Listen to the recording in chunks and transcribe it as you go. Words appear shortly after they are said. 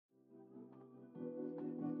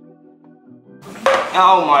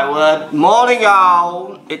Oh my word. Morning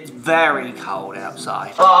y'all. It's very cold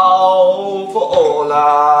outside. Oh, for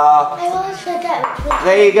Orla. I always forget.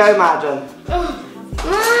 There you go, madam.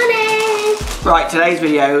 Morning. Right, today's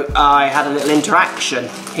video, I had a little interaction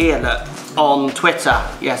here, look, on Twitter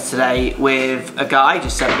yesterday with a guy.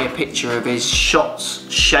 Just sent me a picture of his shots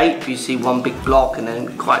shape. You see one big block and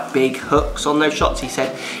then quite big hooks on those shots. He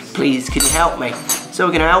said, please, can you help me? So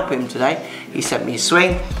we're going to help him today. He sent me a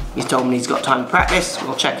swing. He's told me he's got time to practice.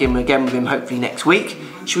 We'll check in again with him hopefully next week.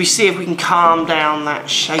 Should we see if we can calm down that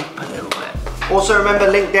shape a little bit? Also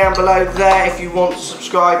remember, link down below there if you want to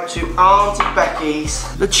subscribe to Auntie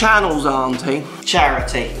Becky's, the channel's Auntie,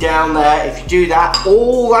 charity. Down there, if you do that,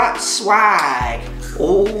 all that swag,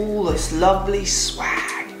 all this lovely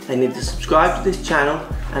swag, they need to subscribe to this channel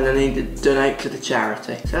and they need to donate to the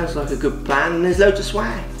charity. Sounds like a good plan, and there's loads of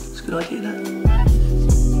swag. It's a good idea, that.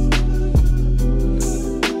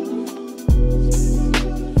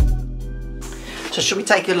 So should we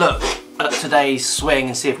take a look at today's swing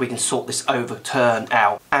and see if we can sort this overturn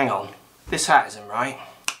out? Hang on, this hat isn't right.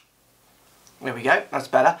 There we go, that's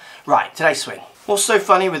better. Right, today's swing. What's so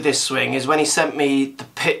funny with this swing is when he sent me the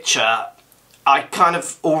picture, I kind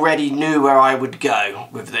of already knew where I would go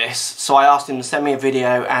with this. So I asked him to send me a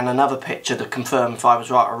video and another picture to confirm if I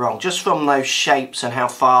was right or wrong, just from those shapes and how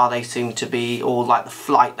far they seemed to be, or like the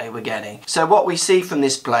flight they were getting. So what we see from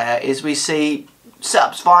this player is we see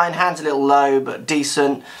setup's fine, hands a little low but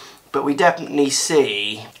decent, but we definitely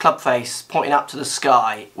see club face pointing up to the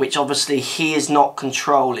sky, which obviously he is not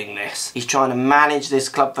controlling this. He's trying to manage this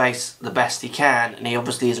club face the best he can, and he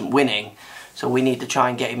obviously isn't winning, so we need to try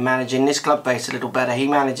and get him managing this club face a little better. He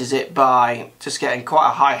manages it by just getting quite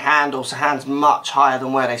a high handle, so hands much higher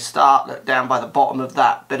than where they start, look down by the bottom of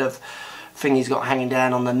that bit of thing he's got hanging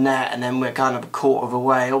down on the net, and then we're kind of a quarter of a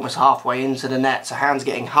way, almost halfway into the net, so hands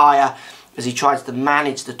getting higher as he tries to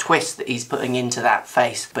manage the twist that he's putting into that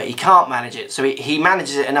face, but he can't manage it. So he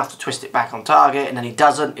manages it enough to twist it back on target, and then he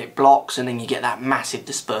doesn't, it blocks, and then you get that massive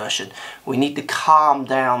dispersion. We need to calm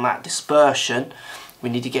down that dispersion, we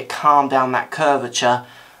need to calm down that curvature,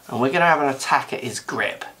 and we're going to have an attack at his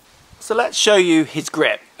grip. So let's show you his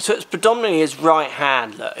grip. So it's predominantly his right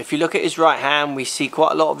hand. Look, if you look at his right hand, we see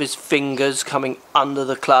quite a lot of his fingers coming under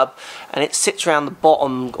the club, and it sits around the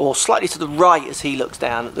bottom or slightly to the right as he looks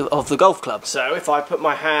down of the golf club. So if I put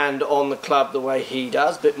my hand on the club the way he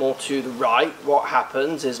does, a bit more to the right, what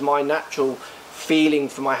happens is my natural feeling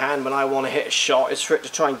for my hand when I want to hit a shot is for it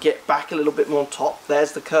to try and get back a little bit more on top.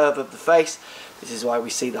 There's the curve of the face. This is why we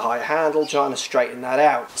see the higher handle, trying to straighten that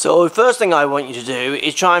out. So the first thing I want you to do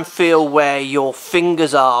is try and feel where your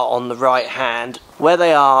fingers are on the right hand, where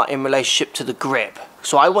they are in relationship to the grip.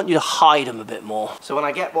 So I want you to hide them a bit more. So when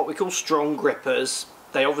I get what we call strong grippers,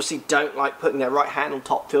 they obviously don't like putting their right hand on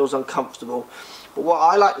top, feels uncomfortable. But what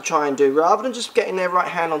I like to try and do, rather than just getting their right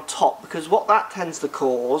hand on top, because what that tends to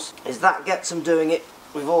cause is that gets them doing it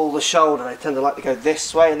with all the shoulder. They tend to like to go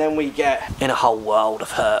this way, and then we get in a whole world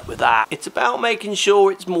of hurt with that. It's about making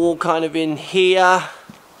sure it's more kind of in here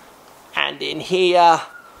and in here,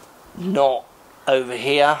 not over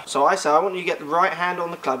here. So I say I want you to get the right hand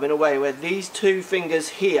on the club in a way where these two fingers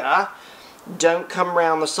here don't come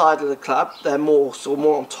round the side of the club. They're more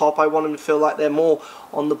on top. I want them to feel like they're more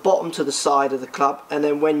on the bottom to the side of the club, and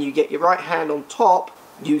then when you get your right hand on top,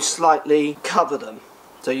 you slightly cover them.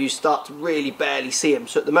 So you start to really barely see them.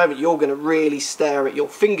 So at the moment you're going to really stare at your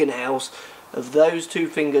fingernails of those two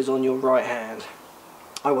fingers on your right hand.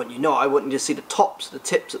 I want you to see the tops, the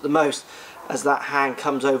tips at the most, as that hand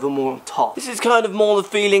comes over more on top. This is kind of more the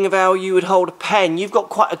feeling of how you would hold a pen. You've got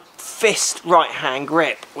quite a fist right hand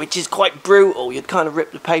grip, which is quite brutal. You'd kind of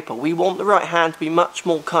rip the paper. We want the right hand to be much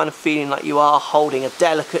more kind of feeling like you are holding a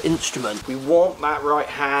delicate instrument. We want that right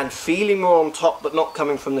hand feeling more on top but not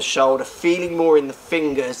coming from the shoulder, feeling more in the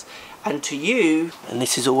fingers, and to you, and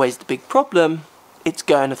this is always the big problem, it's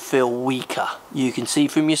going to feel weaker. You can see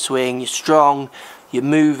from your swing, you're strong, you're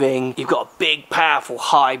moving, you've got a big, powerful,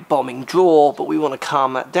 high bombing draw, but we want to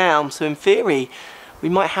calm that down. So in theory, we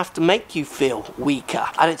might have to make you feel weaker.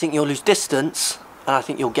 I don't think you'll lose distance, and I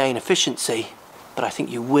think you'll gain efficiency, but I think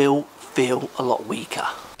you will feel a lot weaker.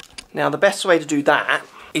 Now, the best way to do that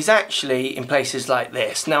is actually in places like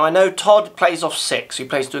this. Now I know Todd plays off 6, he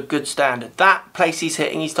plays to a good standard. That place he's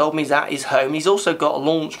hitting, he's told me, is at his home. He's also got a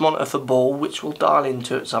launch monitor for ball, which we'll dial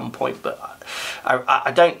into at some point, but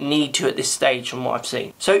I don't need to at this stage from what I've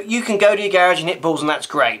seen. So you can go to your garage and hit balls, and that's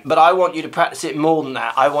great, but I want you to practice it more than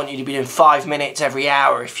that. I want you to be doing 5 minutes every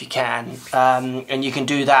hour if you can, and you can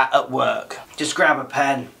do that at work. Just grab a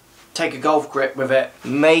pen, take a golf grip with it,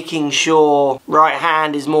 making sure right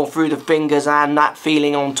hand is more through the fingers and that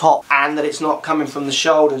feeling on top, and that it's not coming from the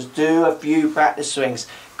shoulders. Do a few practice swings.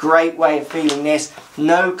 Great way of feeling this.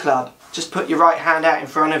 No club. Just put your right hand out in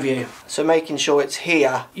front of you. So making sure it's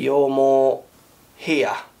here, you're more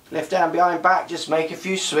here. Left hand behind back, just make a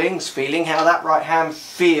few swings, feeling how that right hand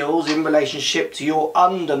feels in relationship to your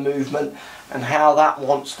under movement and how that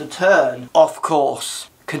wants to turn. Of course,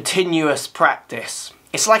 continuous practice.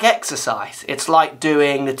 It's like exercise. It's like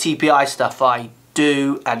doing the TPI stuff I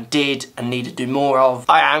do and did and need to do more of.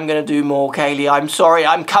 I am going to do more, Kaylee. I'm sorry,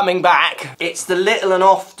 I'm coming back. It's the little and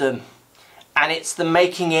often. And it's the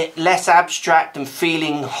making it less abstract and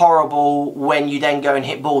feeling horrible when you then go and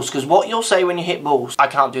hit balls. Because what you'll say when you hit balls, I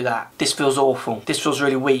can't do that. This feels awful. This feels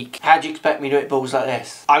really weak. How do you expect me to hit balls like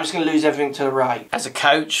this? I'm just going to lose everything to the right. As a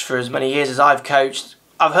coach, for as many years as I've coached,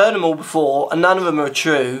 I've heard them all before and none of them are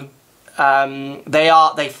true.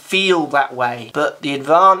 They feel that way, but the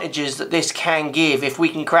advantages that this can give, if we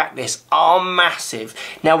can crack this, are massive.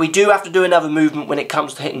 Now we do have to do another movement when it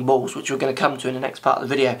comes to hitting balls, which we're going to come to in the next part of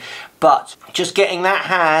the video, but just getting that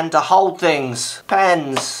hand to hold things,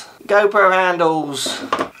 pens, GoPro handles,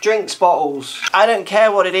 drinks bottles, I don't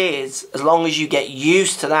care what it is, as long as you get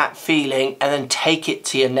used to that feeling and then take it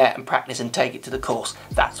to your net and practice and take it to the course.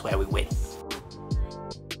 That's where we win.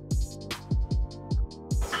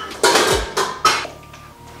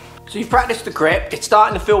 So you've practiced the grip, it's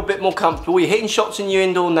starting to feel a bit more comfortable, you're hitting shots in your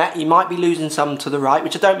indoor net, you might be losing some to the right,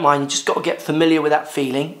 which I don't mind, you just got to get familiar with that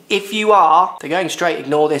feeling. If you are, they're going straight,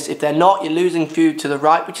 ignore this. If they're not, you're losing few to the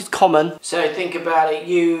right, which is common. So think about it,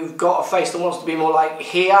 you've got a face that wants to be more like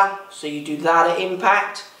here, so you do that at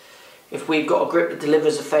impact. If we've got a grip that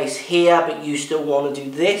delivers a face here, but you still want to do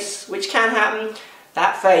this, which can happen,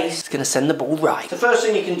 that face is going to send the ball right. The first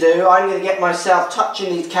thing you can do, I'm going to get myself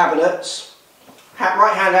touching these cabinets.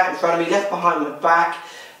 Right hand out in front of me, left behind my back,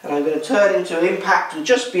 and I'm going to turn into impact and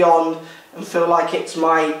just beyond and feel like it's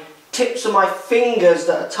my tips of my fingers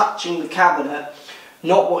that are touching the cabinet,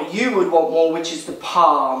 not what you would want more, which is the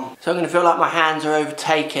palm. So I'm going to feel like my hands are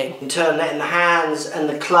overtaking and turn that in the hands and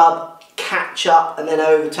the club catch up and then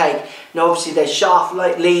overtake. Now obviously there's shaft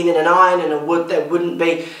lean in an iron and a wood there wouldn't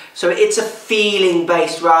be, so it's a feeling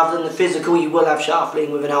based rather than the physical. You will have shaft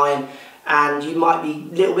lean with an iron, and you might be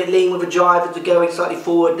a little bit lean with a driver to going slightly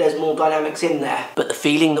forward, there's more dynamics in there. But the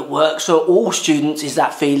feeling that works for all students is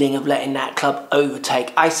that feeling of letting that club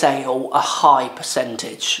overtake. I say a high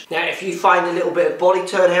percentage. Now if you find a little bit of body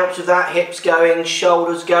turn helps with that, hips going,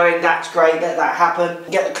 shoulders going, that's great, let that happen.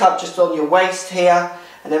 Get the club just on your waist here,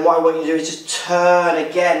 and then what I want you to do is just turn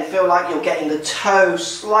again. Feel like you're getting the toe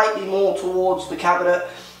slightly more towards the cabinet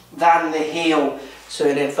than the heel. So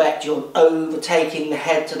in effect, you're overtaking the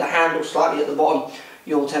head to the handle slightly at the bottom.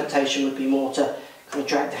 Your temptation would be more to kind of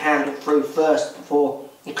drag the handle through first before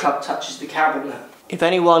the club touches the cabinet. If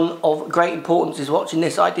anyone of great importance is watching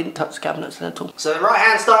this, I didn't touch the cabinets at all. So the right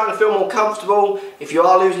hand's starting to feel more comfortable. If you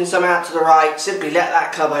are losing some out to the right, simply let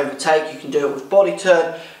that club overtake. You can do it with body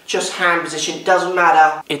turn, just hand position, it doesn't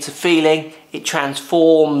matter. It's a feeling, it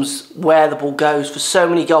transforms where the ball goes for so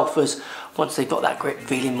many golfers once they've got that grip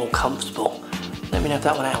feeling more comfortable. Let me know if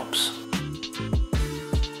that one helps.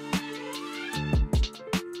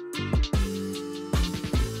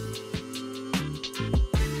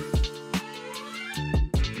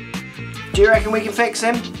 Do you reckon we can fix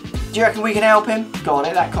him? Do you reckon we can help him? Go on,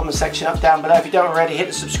 hit that comment section up down below. If you don't already, hit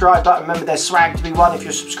the subscribe button. Remember, there's swag to be won if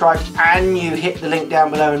you're subscribed and you hit the link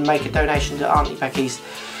down below and make a donation to Auntie Becky's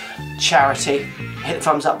charity. Hit the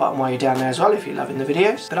thumbs up button while you're down there as well if you're loving the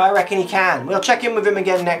videos. But I reckon he can. We'll check in with him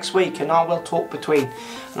again next week and I will talk between,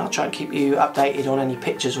 and I'll try and keep you updated on any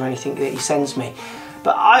pictures or anything that he sends me.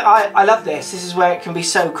 But I love this. This is where it can be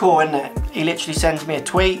so cool, isn't it? He literally sends me a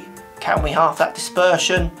tweet, can we half that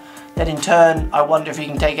dispersion? Then in turn, I wonder if he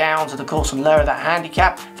can take it out onto the course and lower that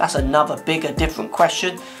handicap. That's another bigger, different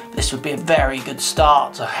question. This would be a very good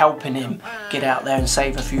start to helping him get out there and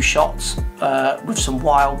save a few shots with some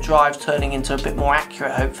wild drives turning into a bit more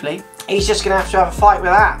accurate, hopefully. He's just going to have a fight with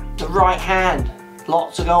that. The right hand.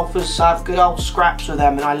 Lots of golfers have good old scraps with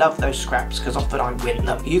them, and I love those scraps because often I win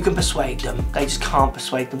them. You can persuade them, they just can't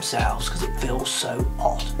persuade themselves because it feels so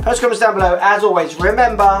odd. Post comments down below. As always,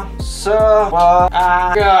 remember,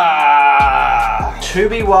 to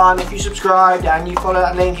be won. If you subscribed and you follow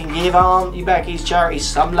that link and give Auntie Becky's charity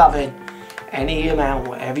some loving, any amount,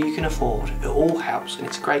 whatever you can afford, it all helps and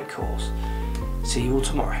it's a great cause. See you all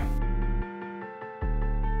tomorrow.